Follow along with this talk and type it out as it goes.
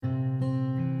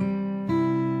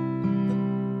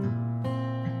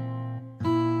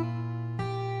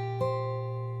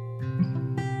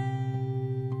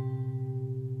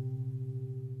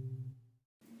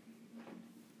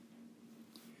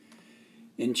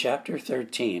In Chapter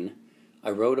 13, I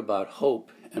wrote about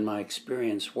hope and my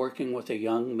experience working with a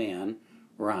young man,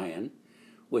 Ryan,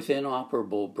 with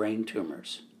inoperable brain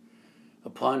tumors.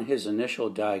 Upon his initial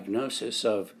diagnosis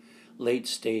of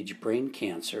late-stage brain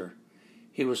cancer,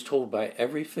 he was told by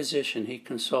every physician he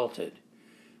consulted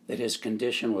that his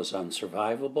condition was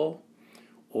unsurvivable,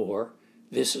 or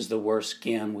this is the worst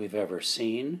scan we've ever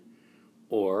seen,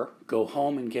 or go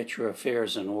home and get your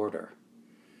affairs in order.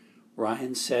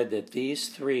 Ryan said that these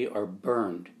three are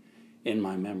burned in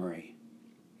my memory.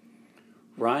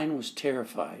 Ryan was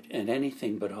terrified and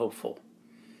anything but hopeful.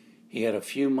 He had a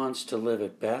few months to live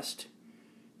at best,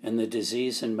 and the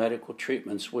disease and medical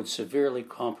treatments would severely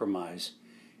compromise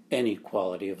any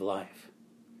quality of life.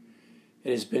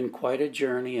 It has been quite a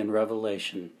journey and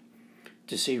revelation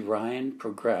to see Ryan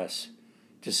progress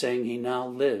to saying he now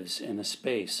lives in a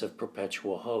space of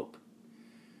perpetual hope.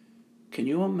 Can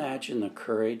you imagine the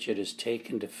courage it has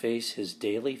taken to face his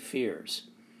daily fears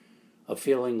of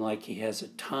feeling like he has a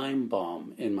time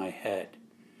bomb in my head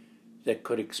that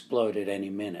could explode at any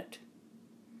minute?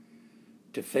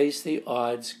 To face the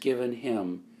odds given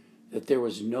him that there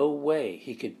was no way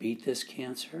he could beat this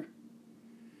cancer?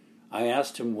 I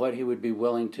asked him what he would be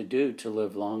willing to do to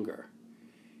live longer.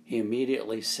 He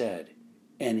immediately said,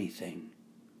 anything.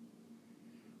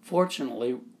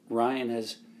 Fortunately, Ryan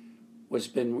has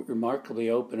been remarkably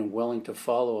open and willing to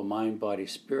follow a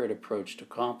mind-body-spirit approach to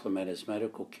complement his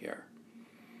medical care,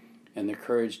 and the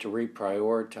courage to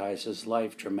reprioritize his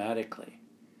life dramatically.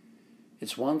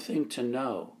 It's one thing to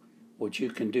know what you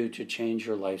can do to change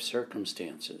your life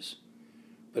circumstances,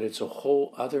 but it's a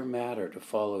whole other matter to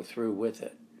follow through with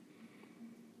it.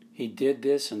 He did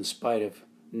this in spite of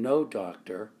no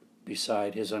doctor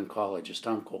beside his oncologist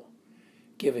uncle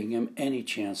giving him any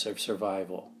chance of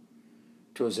survival.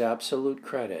 To his absolute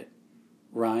credit,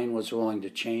 Ryan was willing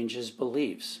to change his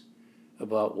beliefs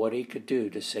about what he could do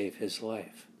to save his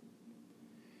life.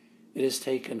 It has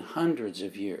taken hundreds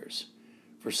of years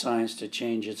for science to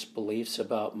change its beliefs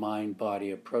about mind-body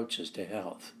approaches to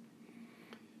health.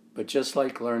 But just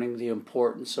like learning the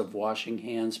importance of washing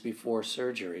hands before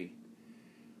surgery,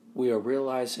 we are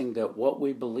realizing that what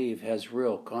we believe has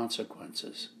real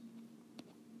consequences.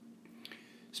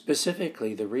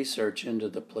 Specifically, the research into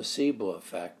the placebo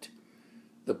effect,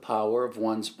 the power of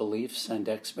one's beliefs and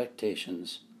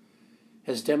expectations,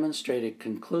 has demonstrated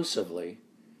conclusively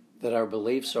that our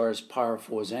beliefs are as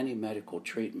powerful as any medical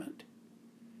treatment.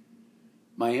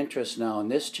 My interest now in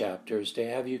this chapter is to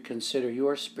have you consider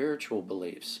your spiritual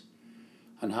beliefs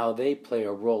and how they play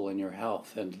a role in your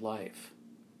health and life.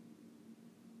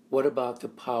 What about the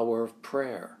power of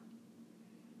prayer,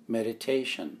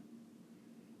 meditation,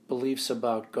 beliefs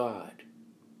about God?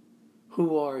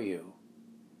 Who are you?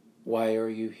 Why are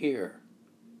you here?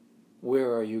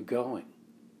 Where are you going?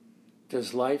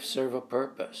 Does life serve a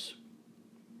purpose?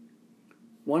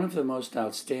 One of the most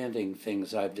outstanding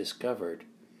things I've discovered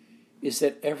is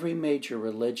that every major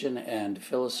religion and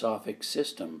philosophic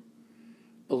system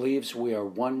believes we are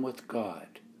one with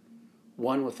God,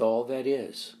 one with all that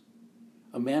is,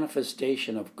 a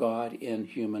manifestation of God in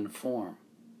human form.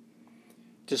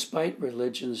 Despite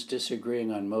religions disagreeing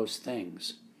on most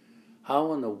things,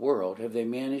 how in the world have they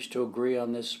managed to agree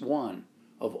on this one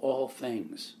of all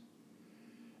things,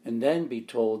 and then be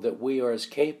told that we are as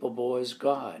capable as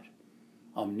God,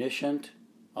 omniscient,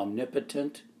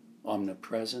 omnipotent,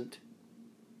 omnipresent?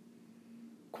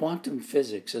 Quantum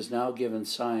physics has now given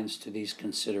science to these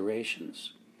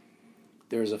considerations.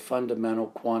 There is a fundamental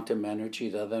quantum energy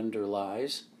that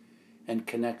underlies and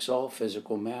connects all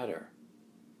physical matter.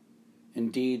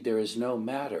 Indeed, there is no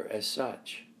matter as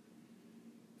such.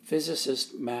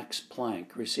 Physicist Max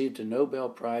Planck received a Nobel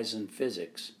Prize in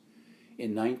Physics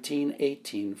in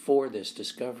 1918 for this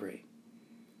discovery.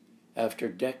 After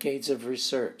decades of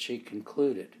research, he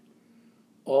concluded,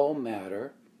 all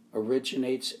matter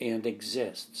originates and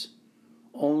exists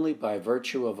only by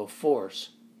virtue of a force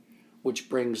which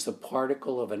brings the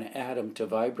particle of an atom to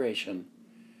vibration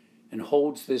and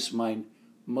holds this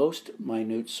most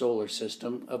minute solar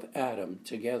system of atom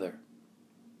together.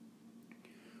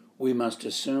 We must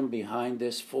assume behind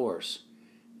this force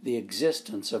the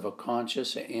existence of a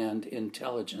conscious and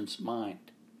intelligent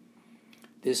mind.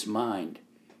 This mind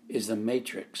is the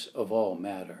matrix of all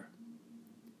matter.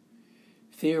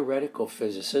 Theoretical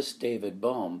physicist David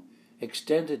Bohm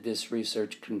extended this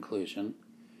research conclusion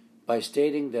by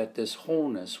stating that this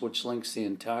wholeness which links the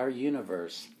entire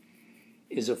universe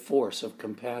is a force of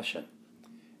compassion,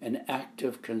 an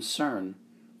active concern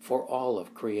for all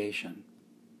of creation.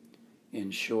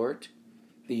 In short,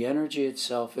 the energy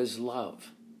itself is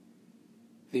love.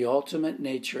 The ultimate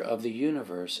nature of the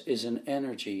universe is an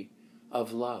energy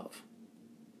of love.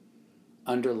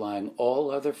 Underlying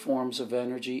all other forms of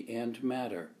energy and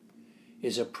matter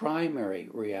is a primary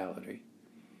reality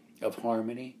of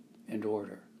harmony and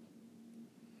order.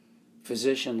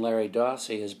 Physician Larry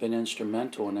Dossey has been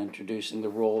instrumental in introducing the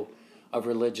role of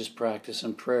religious practice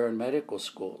and prayer in medical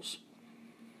schools.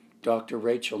 Dr.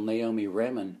 Rachel Naomi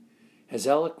Remen has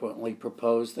eloquently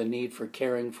proposed the need for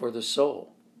caring for the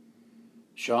soul.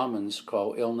 Shamans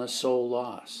call illness soul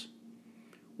loss.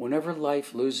 Whenever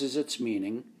life loses its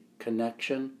meaning,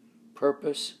 connection,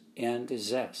 purpose, and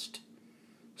zest,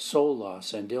 soul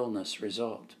loss and illness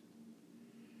result.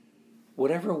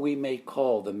 Whatever we may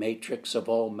call the matrix of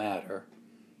all matter,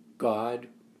 God,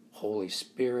 Holy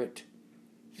Spirit,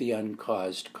 the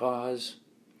uncaused cause,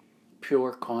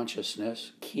 pure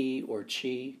consciousness, ki or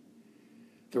chi,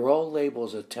 they're all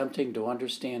labels attempting to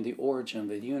understand the origin of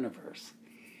the universe,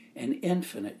 an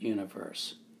infinite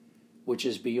universe, which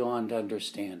is beyond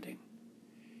understanding.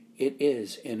 It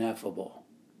is ineffable.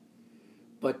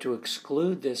 But to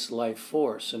exclude this life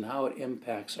force and how it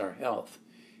impacts our health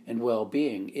and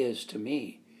well-being is, to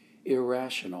me,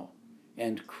 irrational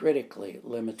and critically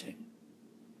limiting.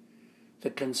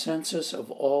 The consensus of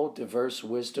all diverse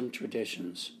wisdom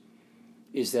traditions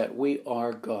is that we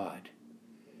are God,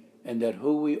 and that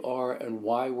who we are and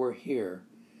why we're here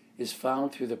is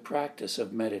found through the practice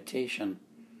of meditation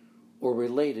or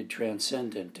related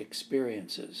transcendent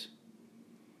experiences.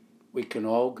 We can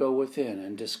all go within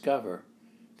and discover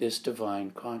this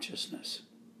divine consciousness.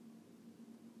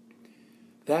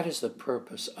 That is the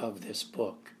purpose of this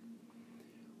book.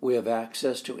 We have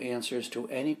access to answers to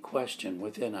any question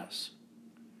within us.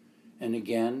 And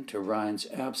again, to Ryan's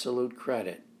absolute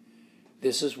credit,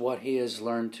 this is what he has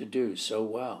learned to do so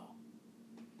well.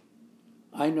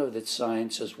 I know that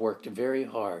science has worked very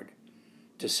hard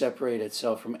to separate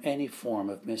itself from any form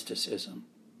of mysticism.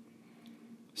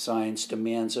 Science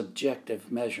demands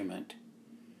objective measurement,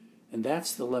 and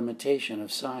that's the limitation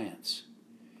of science.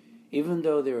 Even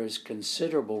though there is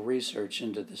considerable research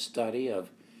into the study of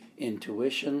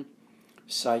intuition,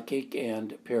 psychic,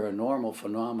 and paranormal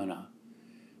phenomena,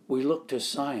 we look to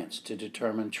science to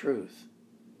determine truth.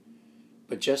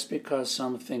 But just because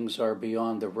some things are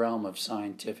beyond the realm of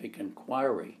scientific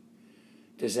inquiry,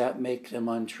 does that make them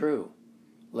untrue,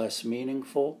 less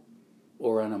meaningful,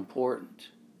 or unimportant?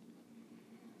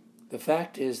 The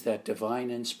fact is that divine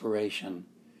inspiration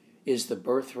is the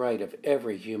birthright of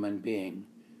every human being,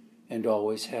 and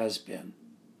always has been.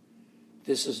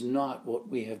 This is not what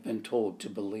we have been told to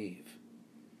believe.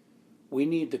 We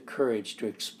need the courage to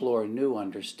explore new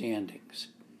understandings.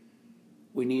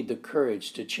 We need the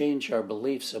courage to change our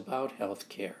beliefs about health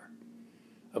care,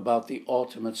 about the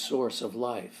ultimate source of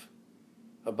life,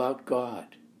 about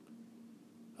God,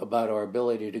 about our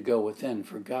ability to go within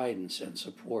for guidance and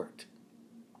support.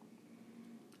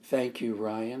 Thank you,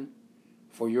 Ryan,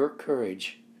 for your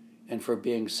courage and for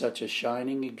being such a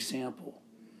shining example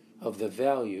of the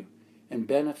value and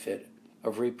benefit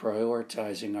of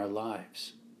reprioritizing our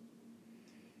lives.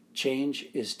 Change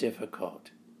is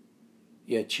difficult,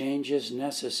 yet change is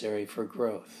necessary for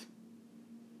growth.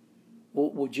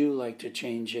 What would you like to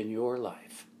change in your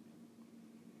life?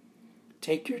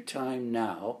 Take your time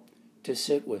now to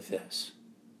sit with this.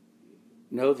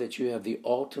 Know that you have the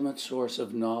ultimate source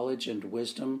of knowledge and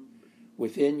wisdom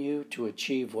within you to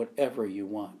achieve whatever you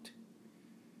want.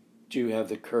 Do you have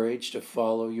the courage to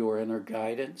follow your inner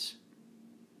guidance?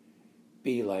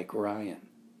 Be like Ryan.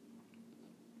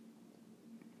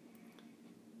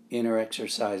 Inner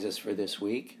exercises for this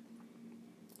week.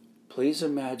 Please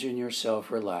imagine yourself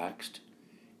relaxed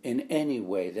in any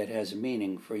way that has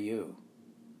meaning for you.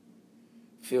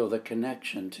 Feel the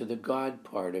connection to the God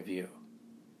part of you.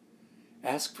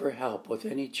 Ask for help with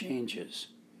any changes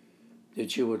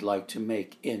that you would like to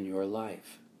make in your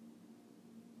life.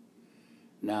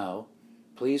 Now,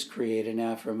 please create an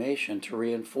affirmation to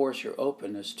reinforce your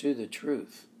openness to the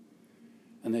truth,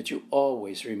 and that you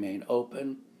always remain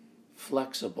open,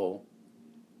 flexible,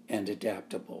 and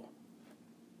adaptable.